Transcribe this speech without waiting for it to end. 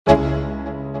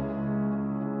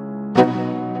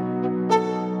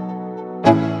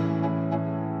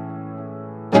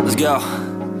Yo,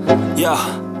 yo,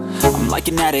 I'm like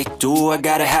an addict, do I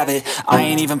gotta have it. I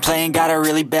ain't even playing, got a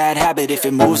really bad habit. If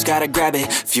it moves, gotta grab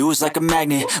it, fuse like a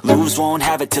magnet. Lose, won't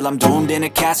have it till I'm doomed in a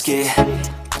casket.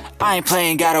 I ain't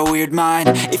playing, got a weird mind.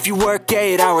 If you work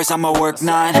 8 hours, I'ma work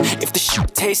 9. If the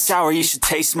shit tastes sour, you should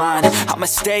taste mine. I'ma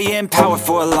stay in power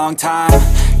for a long time.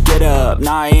 Get up,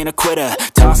 nah, I ain't a quitter.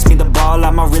 Toss me the ball,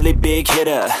 I'm a really big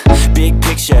hitter. Big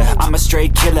picture, I'm a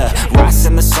straight killer.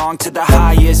 Rising the song to the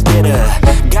highest bidder.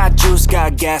 Got juice,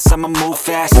 got gas, I'ma move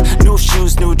fast. New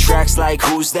shoes, new tracks, like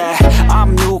who's that?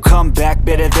 I'm new, come back,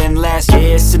 better than last.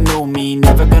 Yeah, it's a new me,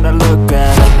 never gonna look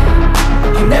back.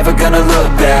 I'm never gonna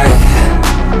look back.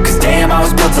 Cause damn, I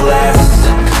was built to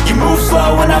last. You move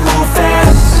slow and I move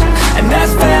fast, and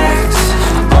that's facts.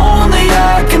 Only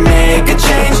I can make a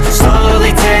change.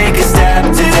 Slowly take a step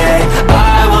today.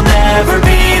 I will never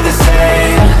be the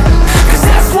same. Cause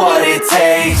that's what it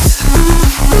takes.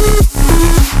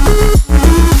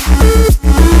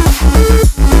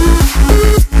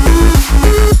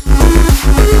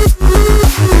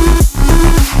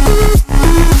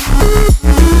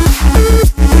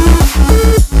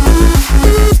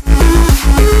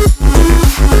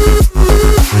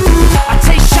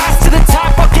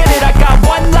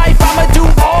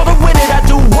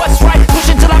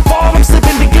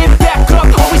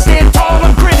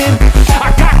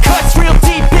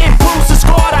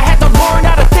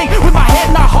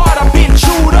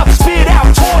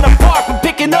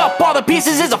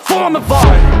 Pieces is a form of art.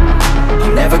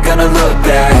 I'm never gonna look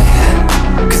back.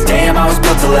 Cause damn, I was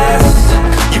built to last.